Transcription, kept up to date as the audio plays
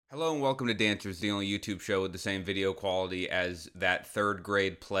Hello and welcome to Dancers, the only YouTube show with the same video quality as that third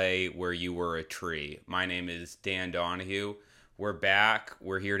grade play where you were a tree. My name is Dan Donahue. We're back.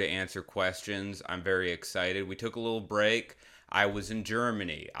 We're here to answer questions. I'm very excited. We took a little break. I was in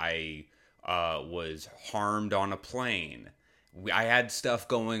Germany. I was harmed on a plane. I had stuff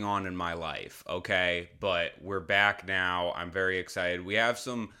going on in my life, okay? But we're back now. I'm very excited. We have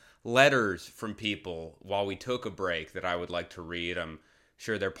some letters from people while we took a break that I would like to read. I'm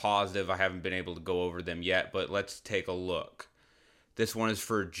sure they're positive. I haven't been able to go over them yet, but let's take a look. This one is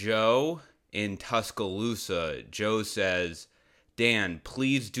for Joe in Tuscaloosa. Joe says, Dan,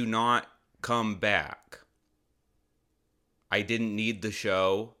 please do not come back. I didn't need the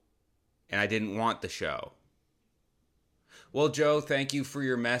show, and I didn't want the show. Well, Joe, thank you for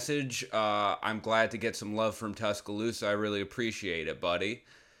your message. I'm glad to get some love from Tuscaloosa. I really appreciate it, buddy.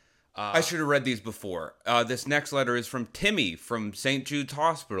 I should have read these before. This next letter is from Timmy from St. Jude's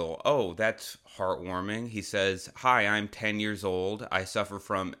Hospital. Oh, that's heartwarming. He says, Hi, I'm 10 years old. I suffer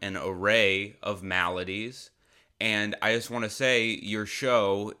from an array of maladies. And I just want to say your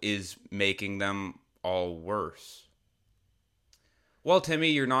show is making them all worse. Well,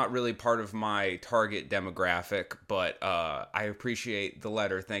 Timmy, you're not really part of my target demographic, but I appreciate the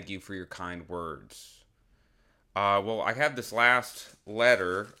letter. Thank you for your kind words. Well, I have this last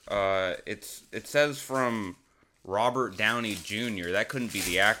letter. It says from Robert Downey Jr. That couldn't be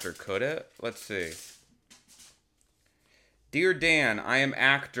the actor, could it? Let's see. Dear Dan, I am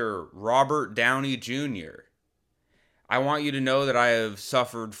actor Robert Downey Jr. I want you to know that I have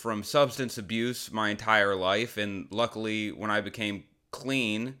suffered from substance abuse my entire life, and luckily, when I became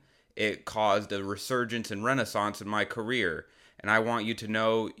clean, it caused a resurgence and renaissance in my career. And I want you to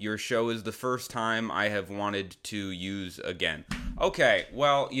know your show is the first time I have wanted to use again. Okay,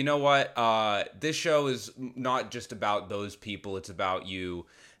 well, you know what? This show is not just about those people. It's about you,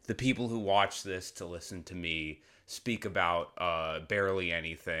 the people who watch this to listen to me speak about barely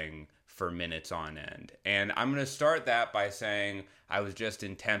anything for minutes on end. And I'm going to start that by saying I was just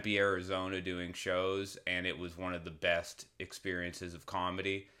in Tempe, Arizona doing shows, and it was one of the best experiences of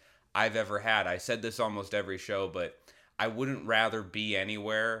comedy I've ever had. I said this almost every show, but I wouldn't rather be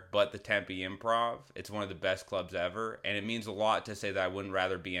anywhere but the Tempe Improv. It's one of the best clubs ever, and it means a lot to say that I wouldn't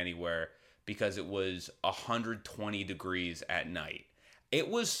rather be anywhere because it was 120 degrees at night. It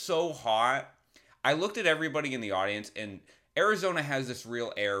was so hot. I looked at everybody in the audience, and Arizona has this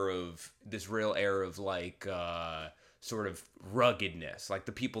real air of like sort of ruggedness. Like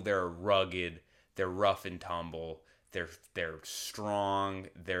the people there are rugged, they're rough and tumble, they're strong,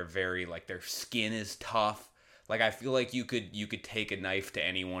 they're very like their skin is tough. Like, I feel like you could take a knife to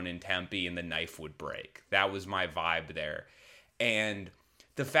anyone in Tempe and the knife would break. That was my vibe there. And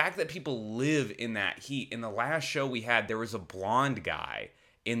the fact that people live in that heat. In the last show we had, there was a blonde guy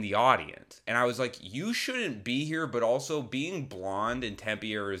in the audience. And I was like, you shouldn't be here, but also being blonde in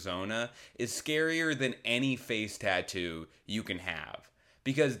Tempe, Arizona is scarier than any face tattoo you can have.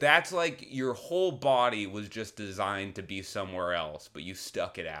 Because that's like your whole body was just designed to be somewhere else, but you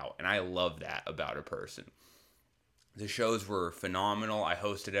stuck it out. And I love that about a person. The shows were phenomenal. I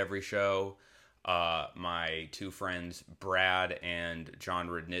hosted every show. My two friends, Brad and John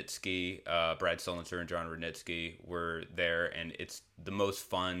Rudnitsky, Brad Sullenser and John Rudnitsky, were there, and it's the most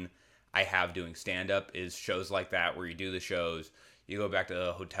fun I have doing stand-up is shows like that where you do the shows, you go back to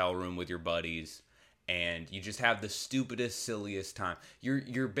the hotel room with your buddies, and you just have the stupidest, silliest time.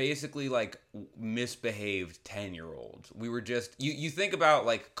 You're basically like misbehaved 10-year-olds. We were just you think about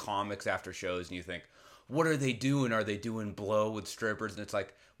like comics after shows, and you think, what are they doing? Are they doing blow with strippers? And it's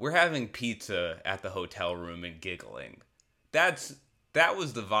like, we're having pizza at the hotel room and giggling. That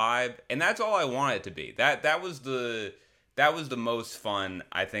was the vibe, and that's all I want it to be. That was the most fun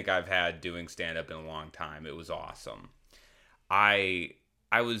I think I've had doing stand up in a long time. It was awesome. I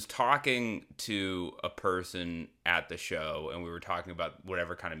was talking to a person at the show, and we were talking about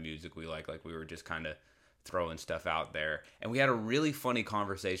whatever kind of music we like we were just kind of throwing stuff out there. And we had a really funny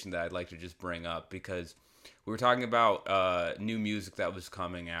conversation that I'd like to just bring up because we were talking about new music that was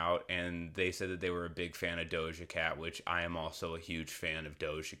coming out, and they said that they were a big fan of Doja Cat, which I am also a huge fan of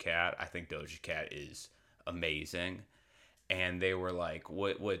Doja Cat. I think Doja Cat is amazing. And they were like,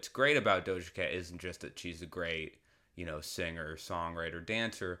 what's great about Doja Cat isn't just that she's a great, singer, songwriter,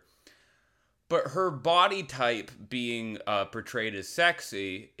 dancer, but her body type being portrayed as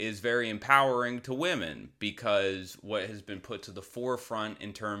sexy is very empowering to women because what has been put to the forefront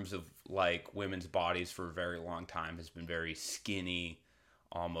in terms of like women's bodies for a very long time has been very skinny,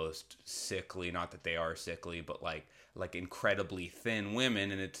 almost sickly. Not that they are sickly, but like incredibly thin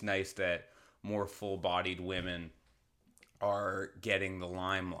women. And it's nice that more full-bodied women are getting the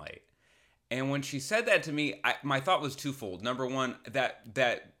limelight. And when she said that to me, my thought was twofold. Number one,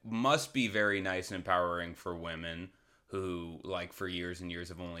 that must be very nice and empowering for women who, like, for years and years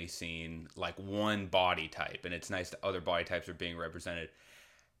have only seen like one body type, and it's nice that other body types are being represented.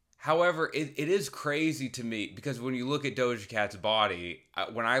 However, it is crazy to me because when you look at Doja Cat's body,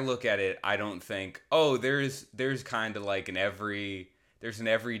 when I look at it, I don't think, oh, there's kind of like there's an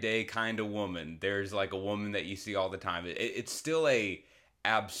everyday kind of woman. There's like a woman that you see all the time. It's still a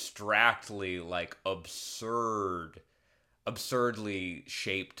abstractly like absurdly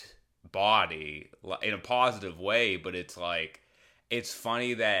shaped body in a positive way, but it's like it's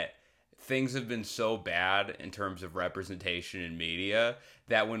funny that things have been so bad in terms of representation in media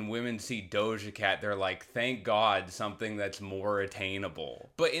that when women see Doja Cat, they're like, thank God, something that's more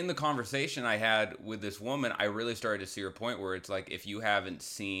attainable. But in the conversation I had with this woman, I really started to see her point where it's like, if you haven't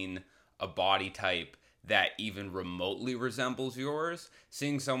seen a body type that even remotely resembles yours,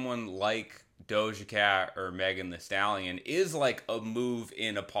 seeing someone like Doja Cat or Megan Thee Stallion is like a move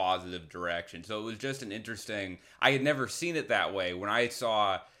in a positive direction. So it was just an interesting, I had never seen it that way. When I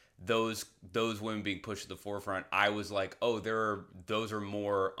saw those women being pushed to the forefront, I was like, oh, those are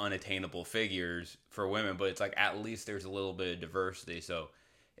more unattainable figures for women, but it's like at least there's a little bit of diversity. So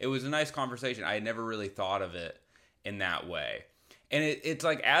it was a nice conversation. I had never really thought of it in that way. And it's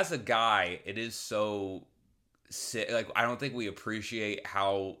like, as a guy, it is so like, I don't think we appreciate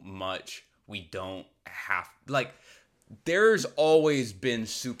how much we don't have, like, there's always been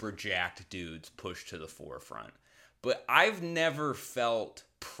super jacked dudes pushed to the forefront, but I've never felt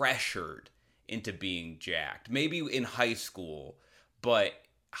pressured into being jacked. Maybe in high school, but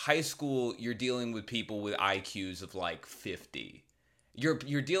high school, you're dealing with people with IQs of like 50.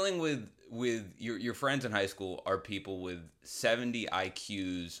 You're dealing with your friends in high school are people with 70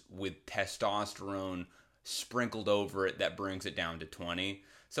 IQs with testosterone sprinkled over it that brings it down to 20.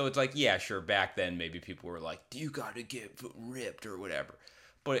 So it's like, yeah, sure, back then maybe people were like, do you gotta get ripped or whatever.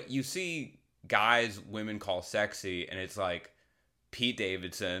 But you see guys women call sexy, and it's like Pete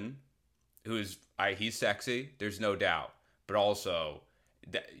Davidson, he's sexy, there's no doubt, but also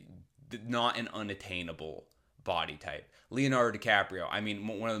not an unattainable body type. Leonardo DiCaprio, I mean,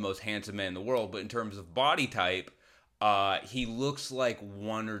 one of the most handsome men in the world, but in terms of body type, he looks like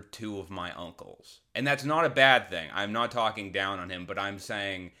one or two of my uncles. And that's not a bad thing. I'm not talking down on him, but I'm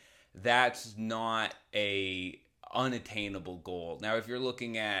saying that's not a unattainable goal. Now, if you're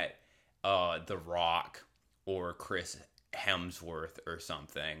looking at The Rock or Chris Hemsworth or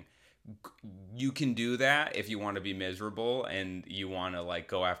something, you can do that if you want to be miserable and you want to like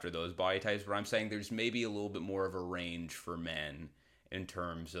go after those body types. But I'm saying there's maybe a little bit more of a range for men in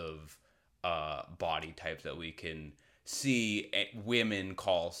terms of body types that we can see women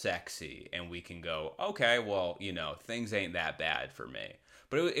call sexy, and we can go, okay, well, you know, things ain't that bad for me.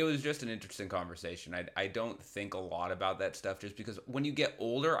 But it was just an interesting conversation. I don't think a lot about that stuff, just because when you get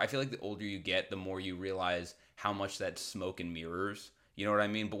older, I feel like the older you get, the more you realize how much that's smoke and mirrors. You know what I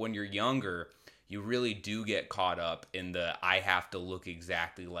mean? But when you're younger, you really do get caught up in the, I have to look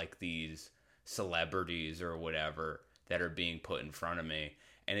exactly like these celebrities or whatever that are being put in front of me.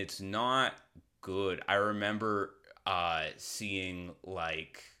 And it's not good. I remember seeing,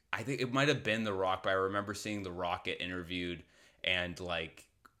 like, I think it might have been The Rock, but I remember seeing The Rock get interviewed, and like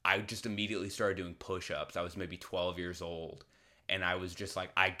I just immediately started doing push-ups. I was maybe 12 years old, and I was just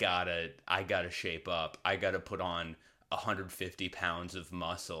like, I gotta shape up. I gotta put on 150 pounds of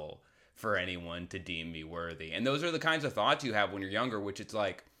muscle for anyone to deem me worthy. And those are the kinds of thoughts you have when you're younger, which it's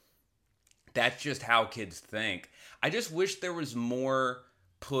like, that's just how kids think. I just wish there was more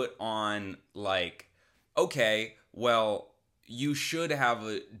put on, like, okay, well, you should have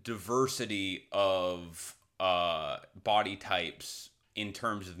a diversity of body types in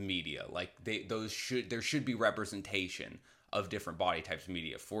terms of media. Like, there should be representation of different body types of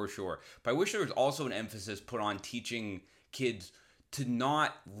media, for sure. But I wish there was also an emphasis put on teaching kids to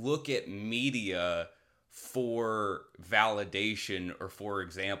not look at media for validation or for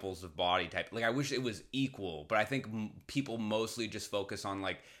examples of body type. Like, I wish it was equal, but I think people mostly just focus on,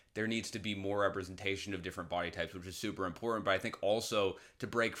 like, there needs to be more representation of different body types, which is super important. But I think also to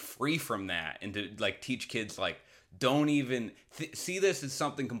break free from that and to, like, teach kids, like, don't even see this as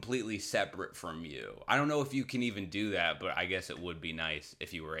something completely separate from you. I don't know if you can even do that, but I guess it would be nice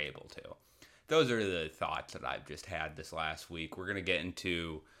if you were able to. Those are the thoughts that I've just had this last week. We're going to get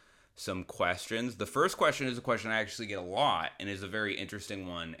into some questions. The first question is a question I actually get a lot and is a very interesting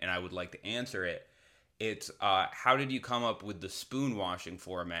one, and I would like to answer it. It's how did you come up with the spoon washing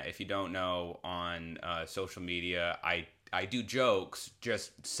format? If you don't know, on social media, I do jokes,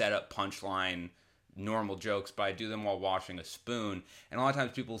 just set up punchline normal jokes, but I do them while washing a spoon. And a lot of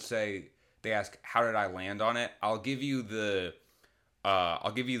times people say, they ask, how did I land on it? I'll give you the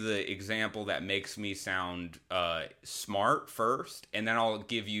example that makes me sound smart first, and then I'll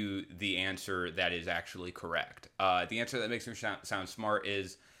give you the answer that is actually correct. The answer that makes me sound smart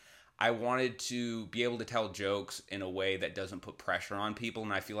is I wanted to be able to tell jokes in a way that doesn't put pressure on people.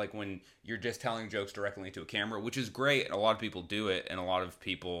 And I feel like when you're just telling jokes directly into a camera, which is great, and a lot of people do it, and a lot of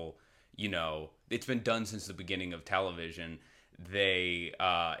people, it's been done since the beginning of television.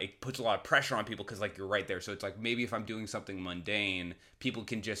 It puts a lot of pressure on people because, like, you're right there. So it's like, maybe if I'm doing something mundane, people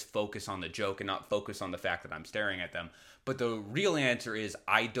can just focus on the joke and not focus on the fact that I'm staring at them. But the real answer is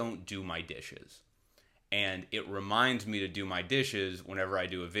I don't do my dishes. And it reminds me to do my dishes whenever I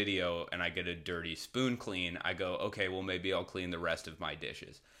do a video and I get a dirty spoon clean. I go, okay, well, maybe I'll clean the rest of my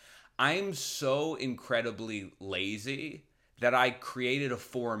dishes. I'm so incredibly lazy that I created a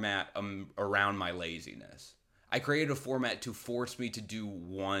format around my laziness. I created a format to force me to do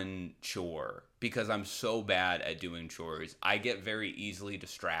one chore because I'm so bad at doing chores. I get very easily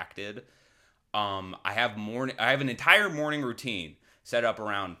distracted. I have an entire morning routine set up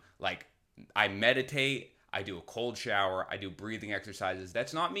around, like, I meditate, I do a cold shower, I do breathing exercises.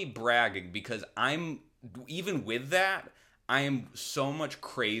 That's not me bragging, because even with that, I am so much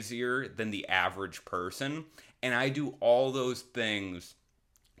crazier than the average person, and I do all those things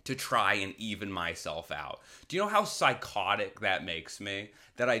to try and even myself out. Do you know how psychotic that makes me?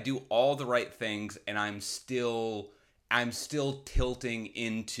 That I do all the right things and I'm still tilting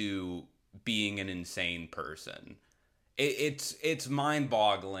into being an insane person. It's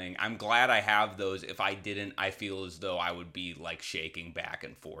mind-boggling. I'm glad I have those. If I didn't, I feel as though I would be, like, shaking back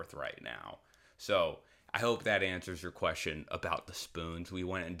and forth right now. So I hope that answers your question about the spoons. We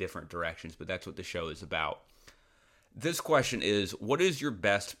went in different directions, but that's what the show is about. This question is, what is your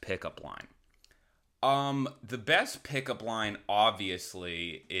best pickup line? The best pickup line,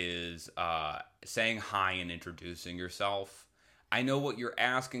 obviously, is saying hi and introducing yourself. I know what you're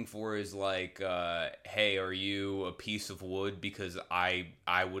asking for is like, hey, are you a piece of wood? Because I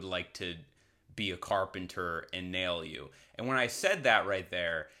would like to be a carpenter and nail you. And when I said that right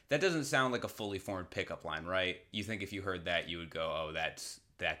there, that doesn't sound like a fully formed pickup line, right? You think if you heard that, you would go, oh, that's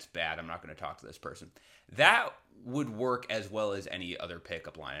bad. I'm not going to talk to this person. That would work as well as any other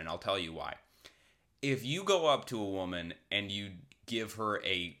pickup line, and I'll tell you why. If you go up to a woman and you give her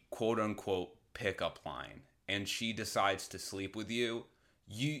a quote-unquote pickup line, and she decides to sleep with you,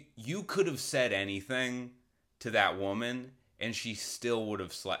 you could have said anything to that woman, and she still would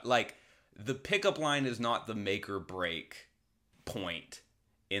have slept. Like, the pickup line is not the make or break point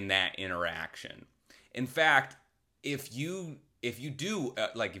in that interaction. In fact, if you do,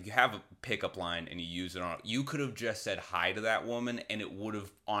 if you have a pickup line and you use it on, you could have just said hi to that woman, and it would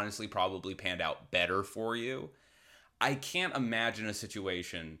have honestly probably panned out better for you. I can't imagine a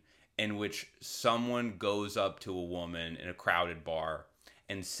situation in which someone goes up to a woman in a crowded bar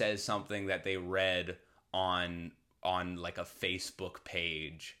and says something that they read on like a Facebook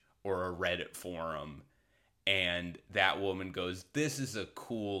page or a Reddit forum, and that woman goes, "This is a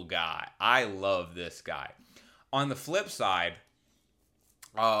cool guy. I love this guy." On the flip side,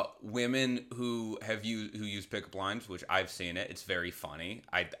 women who use pickup lines, which I've seen it, it's very funny.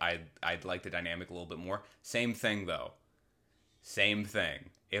 I'd like the dynamic a little bit more. Same thing though. Same thing.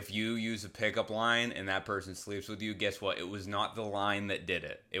 If you use a pickup line and that person sleeps with you, guess what? It was not the line that did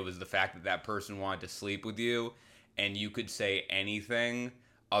it. It was the fact that that person wanted to sleep with you, and you could say anything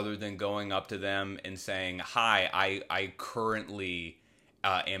other than going up to them and saying, "Hi, I currently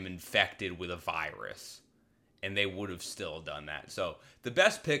am infected with a virus." And they would have still done that. So the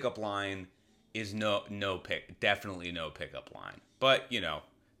best pickup line is definitely no pickup line. But,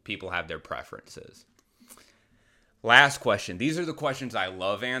 people have their preferences. Last question. These are the questions I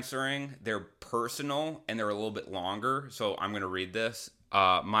love answering. They're personal and they're a little bit longer, so I'm going to read this.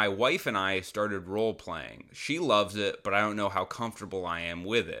 My wife and I started role playing. She loves it, but I don't know how comfortable I am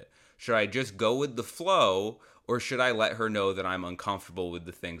with it. Should I just go with the flow, or should I let her know that I'm uncomfortable with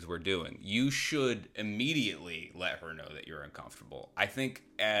the things we're doing? You should immediately let her know that you're uncomfortable. I think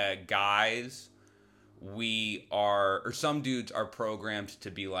guys, some dudes are programmed to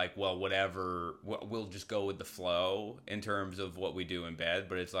be like, well, whatever, we'll just go with the flow in terms of what we do in bed.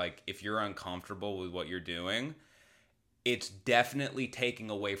 But it's like, if you're uncomfortable with what you're doing, it's definitely taking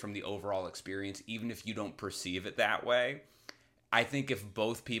away from the overall experience, even if you don't perceive it that way. I think if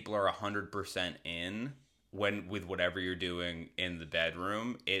both people are 100% in with whatever you're doing in the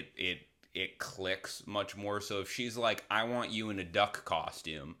bedroom, it clicks much more. So if she's like, I want you in a duck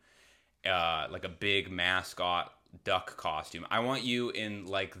costume, like a big mascot duck costume. I want you in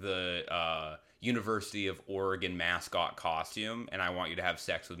like the University of Oregon mascot costume, and I want you to have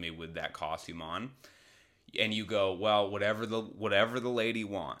sex with me with that costume on. And you go, well, whatever the lady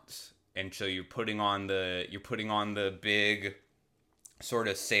wants. And so you're putting on the big sort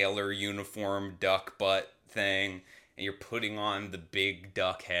of sailor uniform duck butt thing, and you're putting on the big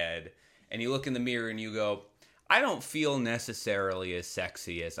duck head, and you look in the mirror and you go, I don't feel necessarily as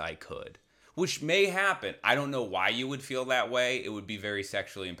sexy as I could. Which may happen. I don't know why you would feel that way. It would be very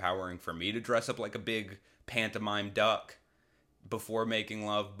sexually empowering for me to dress up like a big pantomime duck before making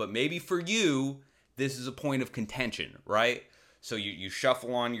love. But maybe for you, this is a point of contention, right? So you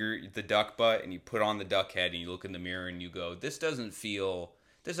shuffle on the duck butt and you put on the duck head and you look in the mirror and you go, this doesn't feel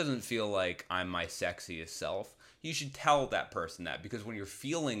like I'm my sexiest self. You should tell that person that, because when you're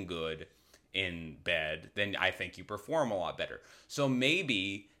feeling good in bed, then I think you perform a lot better. So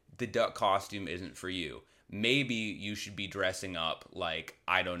maybe the duck costume isn't for you. Maybe you should be dressing up like,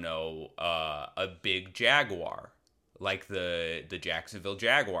 I don't know, a big jaguar, like the Jacksonville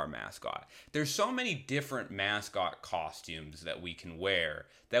Jaguar mascot. There's so many different mascot costumes that we can wear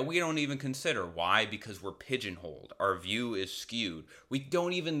that we don't even consider. Why? Because we're pigeonholed. Our view is skewed. We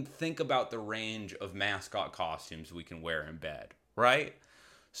don't even think about the range of mascot costumes we can wear in bed, right?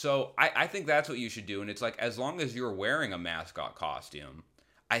 So I think that's what you should do. And it's like, as long as you're wearing a mascot costume,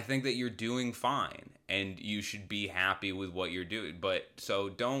 I think that you're doing fine, and you should be happy with what you're doing. But so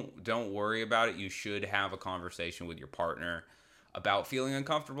don't worry about it. You should have a conversation with your partner about feeling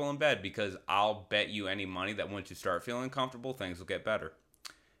uncomfortable in bed, because I'll bet you any money that once you start feeling comfortable, things will get better.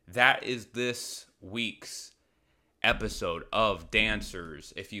 That is this week's episode of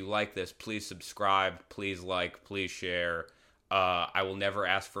Dancers. If you like this, please subscribe, please like, please share. I will never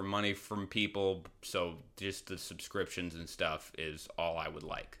ask for money from people, so just the subscriptions and stuff is all I would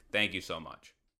like. Thank you so much.